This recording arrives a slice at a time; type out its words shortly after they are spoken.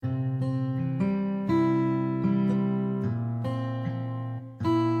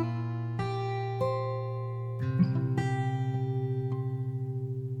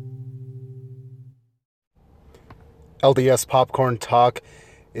LDS Popcorn Talk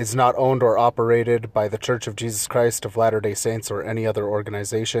is not owned or operated by the Church of Jesus Christ of Latter-day Saints or any other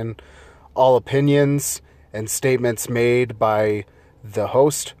organization. All opinions and statements made by the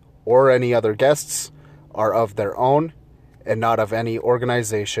host or any other guests are of their own and not of any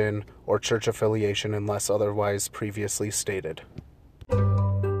organization or church affiliation unless otherwise previously stated.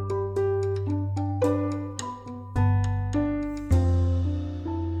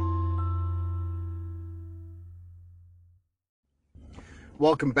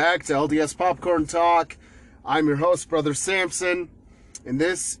 Welcome back to LDS Popcorn Talk. I'm your host, Brother Samson, and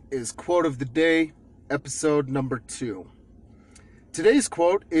this is Quote of the Day, episode number 2. Today's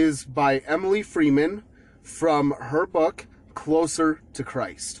quote is by Emily Freeman from her book, Closer to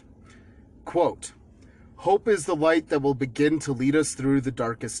Christ. Quote, "Hope is the light that will begin to lead us through the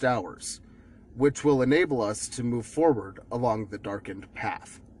darkest hours, which will enable us to move forward along the darkened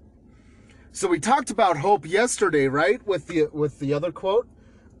path." So we talked about hope yesterday, right? With the other quote.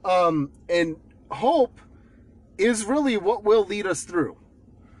 And hope is really what will lead us through.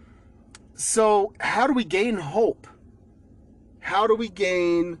 So how do we gain hope? How do we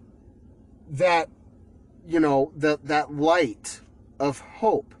gain that, that light of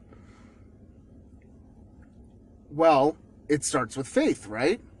hope? Well, it starts with faith,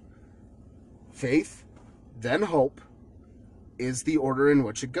 right? Faith, then hope is the order in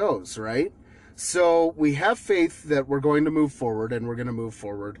which it goes, right? So we have faith that we're going to move forward and we're going to move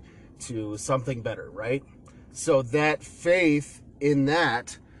forward to something better, right? So that faith in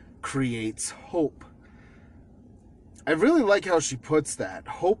that creates hope. I really like how she puts that.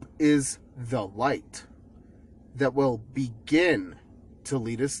 Hope is the light that will begin to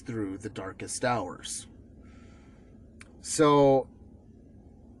lead us through the darkest hours. So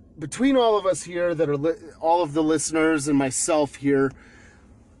between all of us here that are all of the listeners and myself here,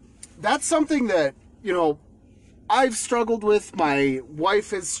 that's something that, I've struggled with, my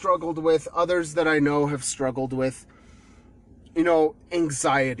wife has struggled with, others that I know have struggled with.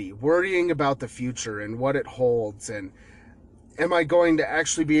 Anxiety, worrying about the future and what it holds, and am I going to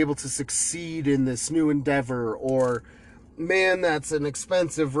actually be able to succeed in this new endeavor? Or, man, that's an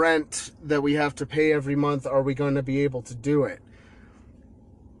expensive rent that we have to pay every month. Are we going to be able to do it?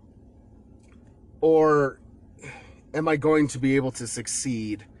 Or am I going to be able to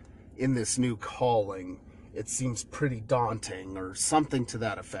succeed in this new calling? It seems pretty daunting, or something to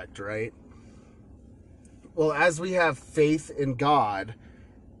that effect, right? Well, as we have faith in God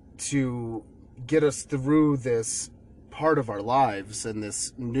to get us through this part of our lives and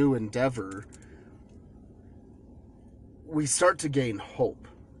this new endeavor, we start to gain hope.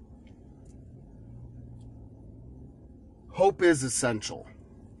 Hope is essential.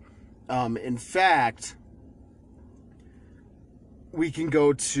 In fact, we can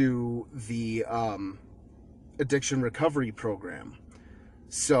go to the addiction recovery program.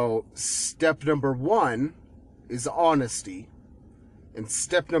 So step number 1 is honesty, and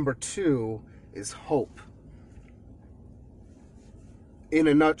step number 2 is hope. In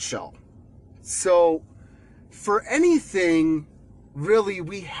a nutshell. So for anything, really,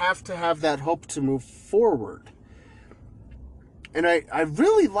 we have to have that hope to move forward. And I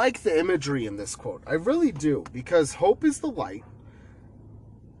really like the imagery in this quote. I really do, because hope is the light,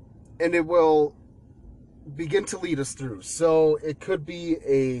 and it will begin to lead us through. So it could be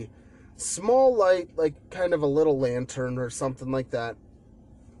a small light, like kind of a little lantern or something like that,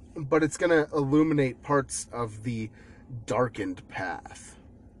 but it's going to illuminate parts of the darkened path.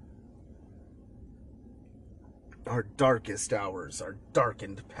 Our darkest hours, our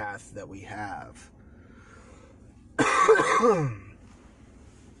darkened path that we have.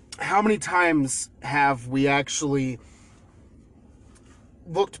 How many times have we actually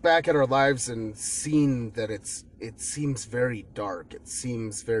looked back at our lives and seen that it seems very dark, it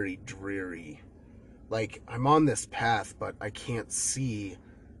seems very dreary? Like, I'm on this path, but I can't see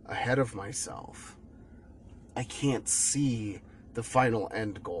ahead of myself. I can't see the final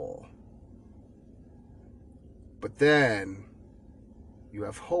end goal. But then you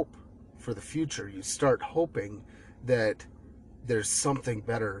have hope for the future. You start hoping that there's something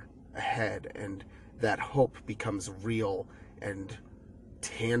better ahead, and that hope becomes real and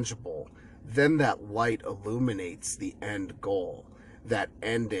tangible. Then that light illuminates the end goal, that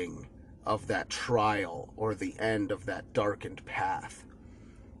ending of that trial, or the end of that darkened path.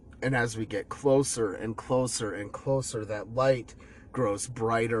 And as we get closer and closer and closer, that light grows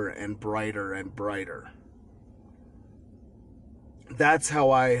brighter and brighter and brighter. That's how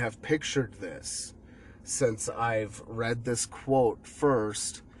I have pictured this since I've read this quote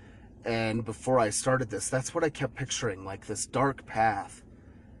first, and before I started this, that's what I kept picturing, like this dark path.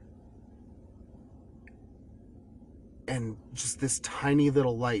 and just this tiny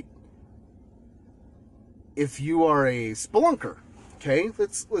little light. If you are a spelunker, okay,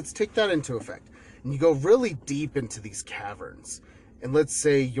 let's take that into effect, and you go really deep into these caverns, and let's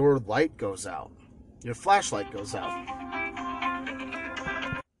say your light goes out, your flashlight goes out.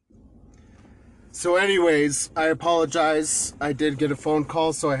 So anyways, I apologize. I did get a phone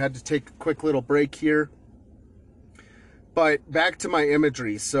call, so I had to take a quick little break here. But back to my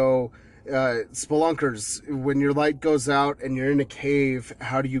imagery. So spelunkers, when your light goes out and you're in a cave,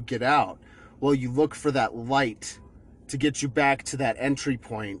 how do you get out? Well, you look for that light to get you back to that entry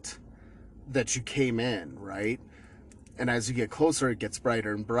point that you came in, right? And as you get closer, it gets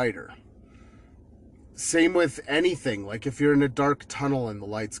brighter and brighter. Same with anything. Like if you're in a dark tunnel and the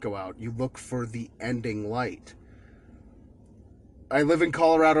lights go out, you look for the ending light. I live in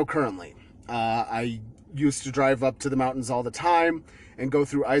Colorado currently. I used to drive up to the mountains all the time and go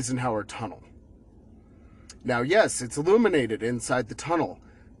through Eisenhower Tunnel. Now, yes, it's illuminated inside the tunnel,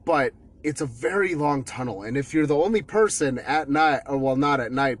 but it's a very long tunnel. And if you're the only person at night, or well, not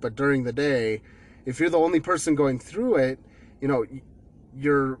at night, but during the day, if you're the only person going through it, you know,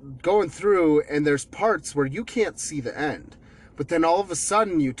 you're going through and there's parts where you can't see the end. But then all of a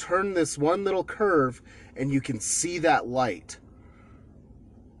sudden you turn this one little curve and you can see that light.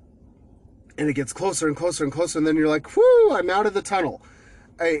 And it gets closer and closer and closer, and then you're like, whoo, I'm out of the tunnel.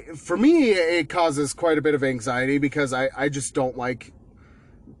 For me, it causes quite a bit of anxiety because I just don't like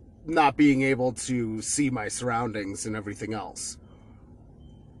not being able to see my surroundings and everything else.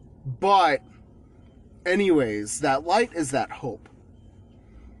 But anyways, that light is that hope.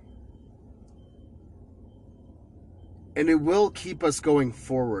 And it will keep us going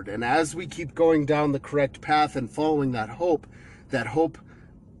forward. And as we keep going down the correct path and following that hope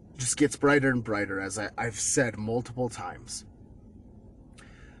just gets brighter and brighter, as I've said multiple times.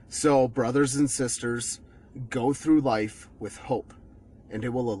 So, brothers and sisters, go through life with hope, and it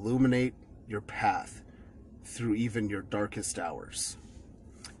will illuminate your path through even your darkest hours.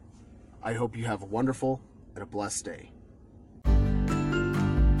 I hope you have a wonderful and a blessed day.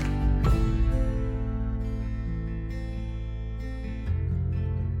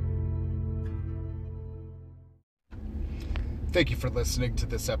 Thank you for listening to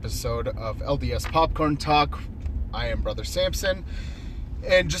this episode of LDS Popcorn Talk. I am Brother Samson.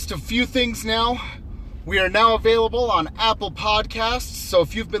 And just a few things now. We are now available on Apple Podcasts. So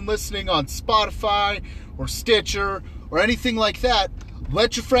if you've been listening on Spotify or Stitcher or anything like that,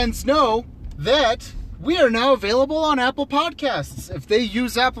 let your friends know that we are now available on Apple Podcasts. If they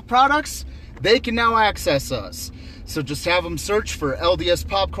use Apple products, they can now access us. So just have them search for LDS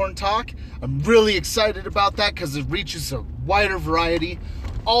Popcorn Talk. I'm really excited about that because it reaches a wider variety.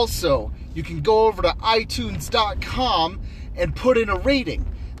 Also, you can go over to iTunes.com and put in a rating.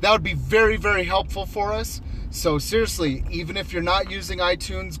 That would be very, very helpful for us. So seriously, even if you're not using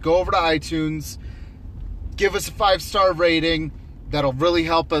iTunes, go over to iTunes, give us a 5-star rating. That'll really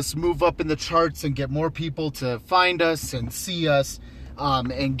help us move up in the charts and get more people to find us and see us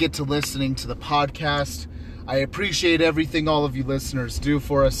and get to listening to the podcast. I appreciate everything all of you listeners do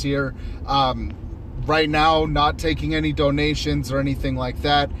for us here. Right now, not taking any donations or anything like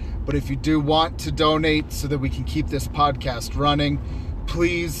that. But if you do want to donate so that we can keep this podcast running,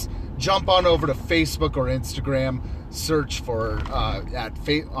 please jump on over to Facebook or Instagram. Search for,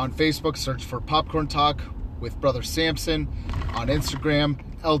 on Facebook, search for Popcorn Talk with Brother Samson. On Instagram,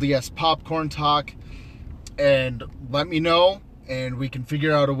 LDS Popcorn Talk. And let me know, and we can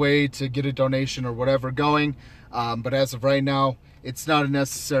figure out a way to get a donation or whatever going. But as of right now, it's not a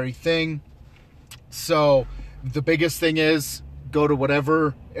necessary thing. So the biggest thing is go to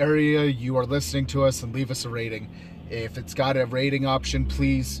whatever area you are listening to us and leave us a rating. If it's got a rating option,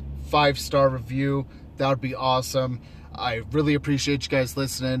 please 5-star review. That would be awesome. I really appreciate you guys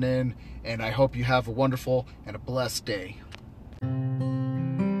listening in, and I hope you have a wonderful and a blessed day.